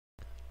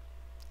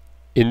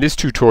In this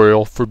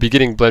tutorial for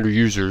beginning Blender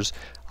users,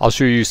 I'll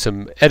show you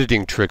some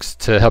editing tricks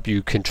to help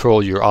you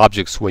control your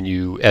objects when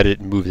you edit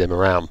and move them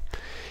around.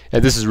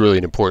 And this is really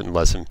an important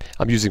lesson.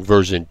 I'm using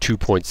version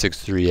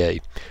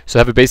 2.63a. So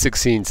I have a basic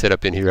scene set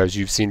up in here as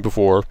you've seen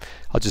before.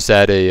 I'll just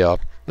add a,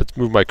 let's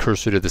move my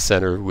cursor to the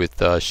center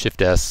with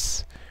Shift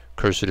S,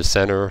 cursor to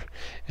center,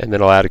 and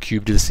then I'll add a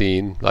cube to the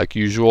scene like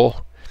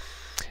usual.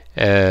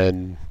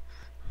 And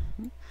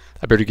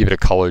I better give it a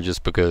color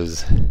just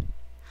because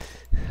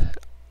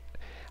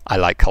I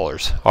like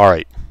colors.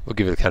 Alright, we'll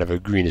give it kind of a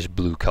greenish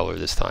blue color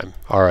this time.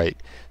 Alright,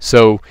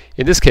 so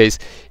in this case,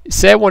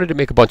 say I wanted to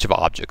make a bunch of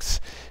objects.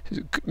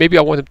 Maybe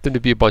I want them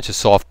to be a bunch of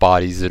soft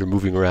bodies that are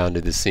moving around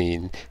in the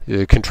scene.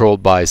 They're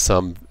controlled by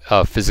some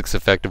physics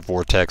effect of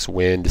vortex,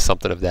 wind,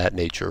 something of that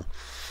nature.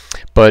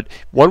 But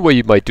one way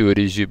you might do it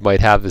is you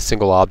might have a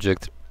single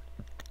object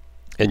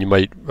and you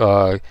might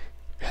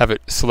have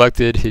it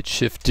selected, hit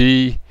Shift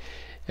D,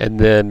 and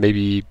then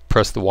maybe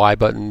press the Y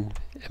button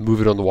and move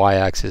it on the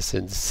Y-axis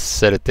and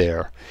set it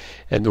there.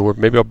 And or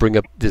maybe I'll bring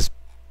up this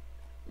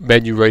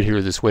menu right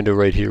here, this window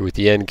right here with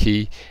the N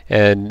key,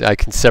 and I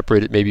can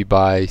separate it maybe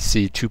by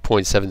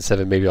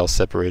 2.77. Maybe I'll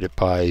separate it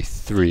by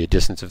 3, a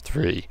distance of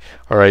 3.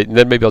 Alright, and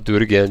then maybe I'll do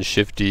it again,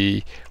 Shift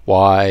D,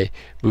 Y,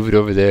 move it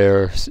over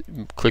there,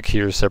 click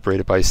here, separate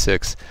it by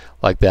 6,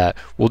 like that.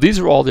 Well, these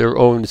are all their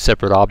own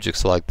separate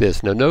objects like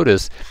this. Now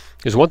notice,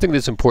 there's one thing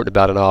that's important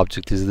about an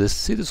object is this.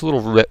 See this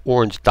little red,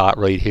 orange dot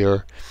right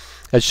here?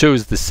 That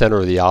shows the center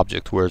of the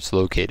object, where it's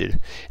located.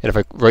 And if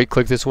I right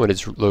click this one,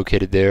 it's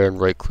located there, and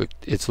right click,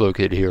 it's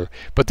located here.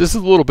 But this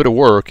is a little bit of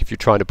work if you're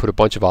trying to put a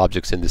bunch of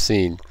objects in the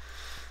scene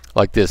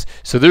like this.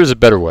 So there's a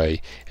better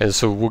way, and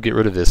so we'll get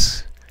rid of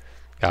this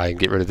guy and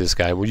get rid of this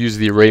guy, and we'll use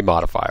the array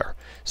modifier.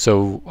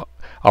 So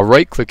I'll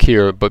right click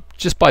here, but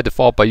just by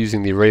default by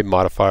using the array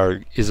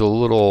modifier is a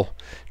little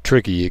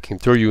tricky. It can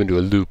throw you into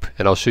a loop,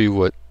 and I'll show you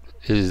what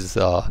is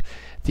the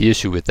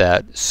issue with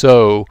that.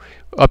 So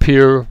up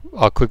here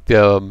I'll click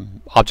the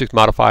object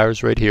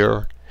modifiers right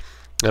here,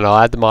 and I'll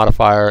add the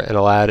modifier, and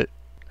I'll add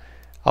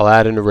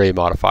an array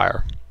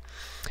modifier.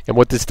 And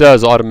what this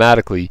does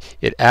automatically,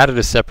 it added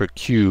a separate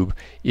cube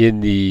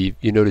in the,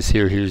 you notice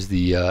here, here's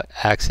the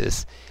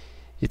axis.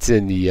 It's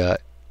in the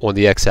on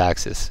the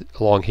x-axis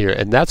along here,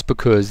 and that's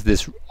because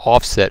this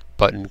offset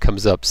button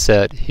comes up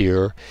set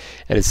here,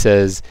 and it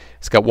says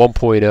it's got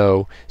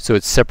 1.0, so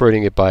it's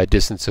separating it by a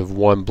distance of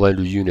 1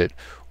 Blender unit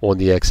on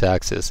the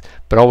x-axis.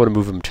 But I want to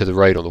move them to the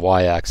right on the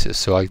y-axis,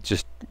 so I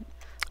just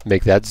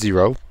make that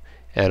 0,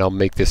 and I'll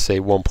make this say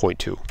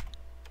 1.2,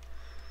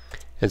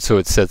 and so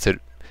it sets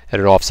it at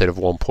an offset of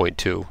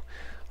 1.2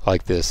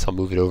 like this. I'll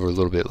move it over a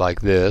little bit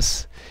like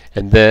this,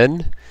 and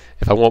then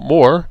if I want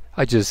more,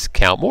 I just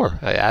count more.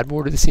 I add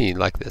more to the scene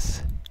like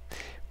this.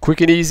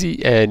 Quick and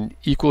easy and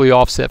equally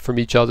offset from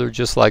each other,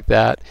 just like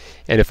that.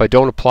 And if I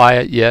don't apply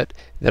it yet,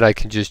 then I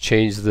can just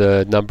change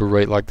the number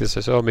right like this.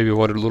 I say, oh, maybe I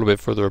want it a little bit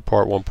further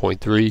apart,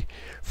 1.3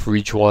 for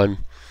each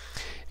one,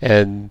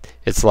 and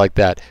it's like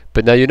that.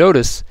 But now you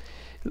notice,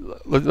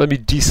 let me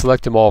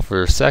deselect them all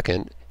for a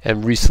second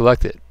and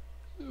reselect it.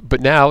 But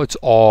now it's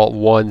all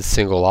one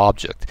single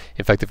object.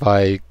 In fact, if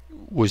I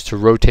was to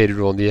rotate it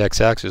on the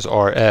x-axis,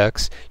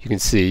 RX, you can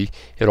see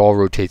it all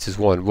rotates as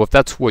one. Well, if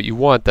that's what you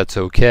want, that's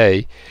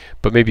okay,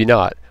 but maybe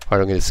not. All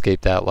right, I'm going to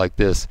escape that like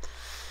this.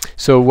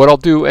 So what I'll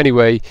do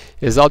anyway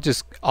is I'll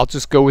just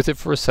go with it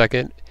for a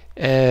second,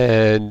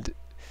 and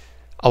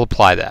I'll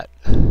apply that.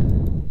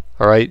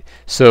 All right,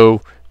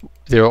 so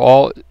they're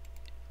all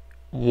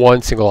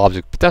one single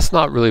object, but that's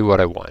not really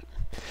what I want.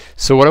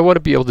 So what I want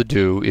to be able to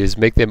do is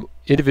make them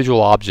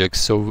individual objects,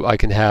 so I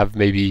can have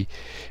maybe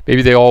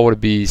they all want to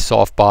be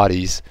soft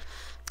bodies,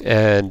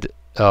 and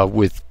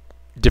with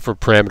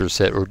different parameter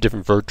set or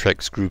different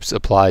vertex groups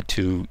applied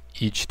to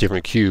each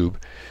different cube.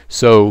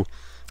 So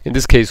in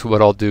this case,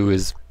 what I'll do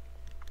is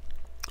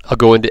I'll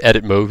go into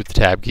edit mode with the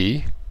tab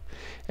key,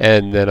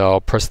 and then I'll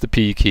press the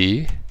P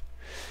key,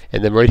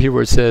 and then right here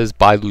where it says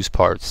by loose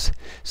parts,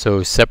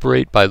 so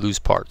separate by loose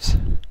parts.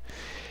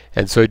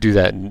 And so I do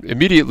that, and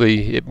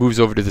immediately it moves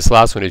over to this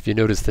last one. If you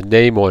notice, the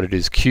name on it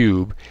is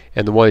cube,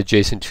 and the one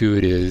adjacent to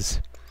it is,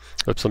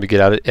 oops, let me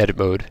get out of edit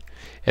mode,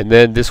 and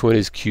then this one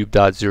is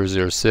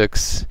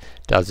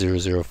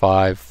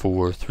cube.006.005,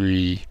 4,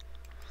 3,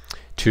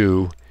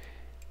 2,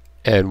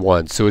 and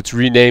 1. So it's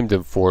renamed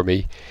them for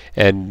me,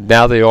 and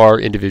now they are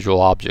individual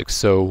objects.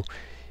 So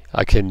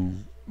I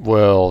can,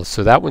 well,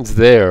 so that one's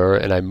there,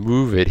 and I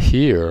move it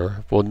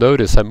here. Well,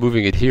 notice I'm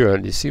moving it here,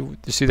 and you see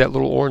that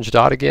little orange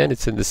dot again?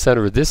 It's in the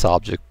center of this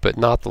object, but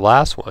not the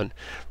last one,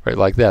 right,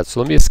 like that. So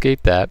let me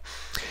escape that,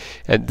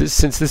 and this,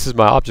 since this is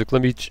my object,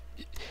 let me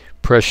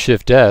press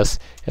Shift S,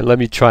 and let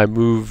me try and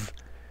move.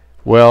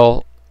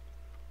 Well,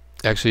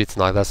 actually, it's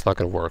not. That's not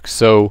going to work.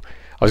 So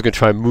I was going to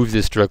try and move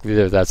this directly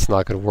there. That's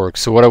not going to work.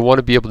 So what I want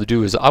to be able to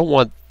do is I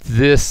want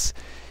this,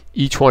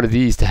 each one of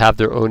these, to have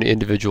their own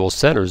individual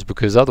centers,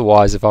 because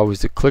otherwise if I was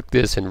to click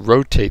this and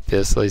rotate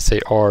this, let's say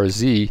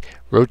RZ,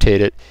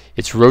 rotate it,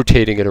 it's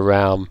rotating it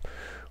around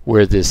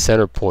where this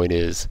center point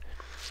is,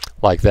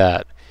 like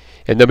that.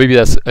 And then maybe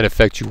that's an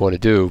effect you want to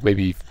do.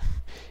 Maybe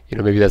you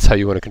know, maybe that's how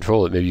you want to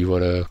control it. Maybe you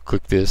want to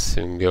click this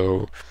and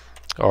go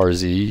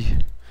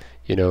RZ,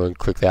 you know, and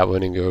click that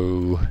one and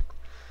go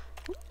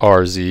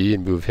RZ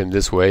and move him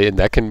this way, and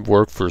that can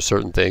work for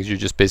certain things. You're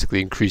just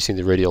basically increasing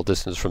the radial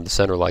distance from the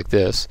center like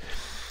this.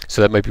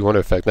 So that might be one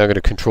effect. Now I'm going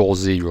to control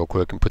Z real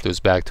quick and put those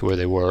back to where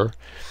they were.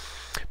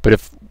 But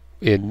if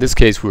in this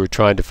case we were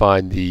trying to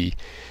find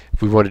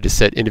if we wanted to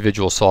set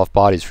individual soft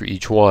bodies for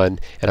each one,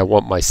 and I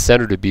want my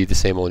center to be the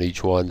same on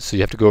each one, so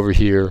you have to go over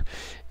here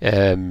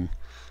and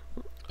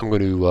I'm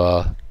going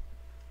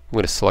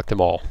to select them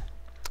all.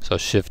 So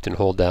shift and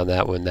hold down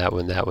that one, that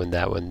one, that one,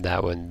 that one,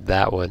 that one,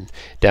 that one.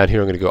 Down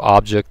here I'm going to go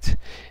object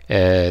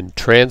and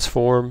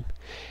transform,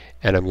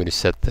 and I'm going to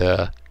set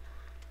the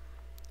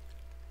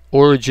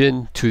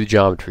origin to the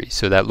geometry.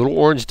 So that little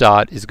orange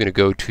dot is going to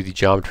go to the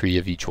geometry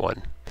of each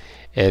one.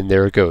 And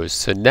there it goes.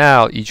 So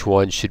now each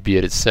one should be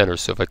at its center.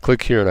 So if I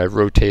click here and I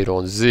rotate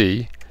on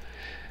Z,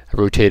 I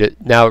rotate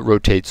it, now it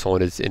rotates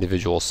on its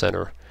individual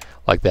center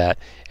like that.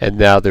 And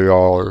now they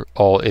are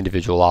all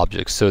individual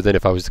objects. So then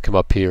if I was to come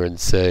up here and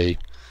say,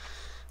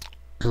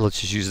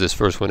 let's just use this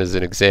first one as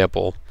an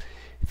example.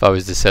 If I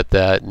was to set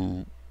that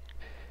and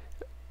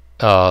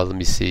let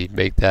me see,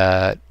 make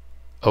that,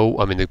 oh,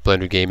 I'm in the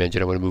Blender game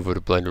engine. I want to move over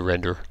to Blender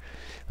render.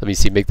 Let me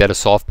see, make that a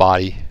soft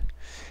body,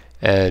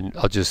 and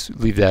I'll just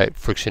leave that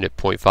friction at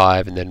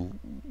 0.5 and then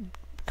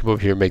come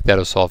over here and make that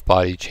a soft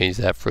body, change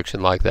that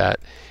friction like that,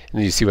 and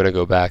then you see when I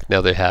go back,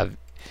 now they have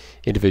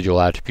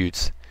individual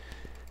attributes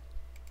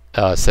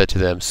set to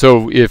them.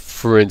 So if,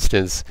 for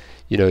instance,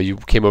 you know, you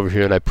came over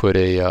here and I put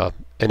an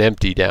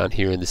empty down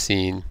here in the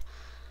scene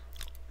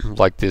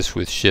like this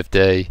with Shift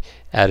A,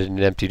 added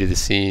an empty to the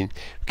scene,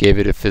 gave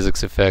it a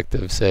physics effect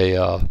of, say,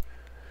 a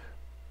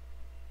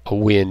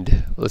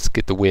wind. Let's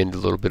get the wind, a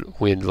little bit of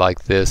wind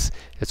like this.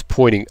 It's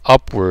pointing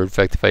upward. In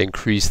fact, if I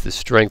increase the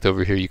strength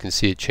over here, you can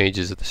see it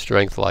changes at the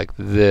strength like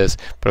this,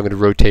 but I'm going to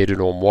rotate it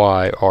on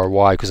Y,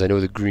 RY, because I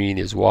know the green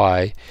is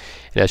Y,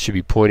 and that should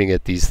be pointing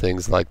at these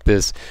things like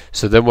this.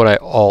 So then when I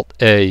Alt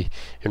A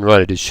and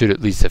run it, it should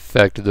at least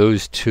affect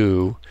those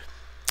two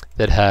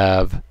that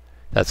have,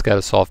 that's got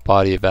a soft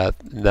body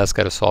effect, and that's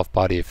got a soft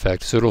body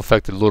effect. So it'll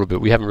affect it a little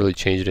bit. We haven't really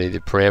changed any of the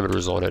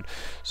parameters on it.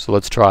 So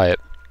let's try it.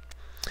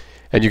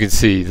 And you can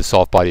see the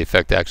soft body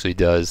effect actually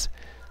does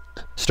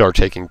start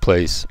taking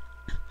place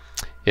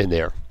in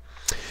there.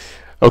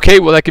 Okay,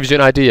 well, that gives you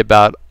an idea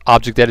about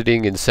object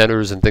editing and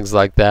centers and things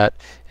like that.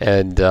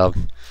 And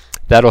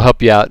that'll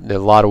help you out in a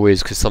lot of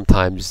ways, because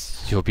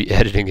sometimes you'll be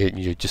editing it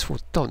and you just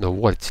don't know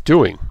what it's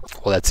doing.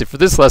 Well, that's it for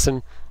this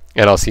lesson,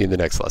 and I'll see you in the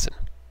next lesson.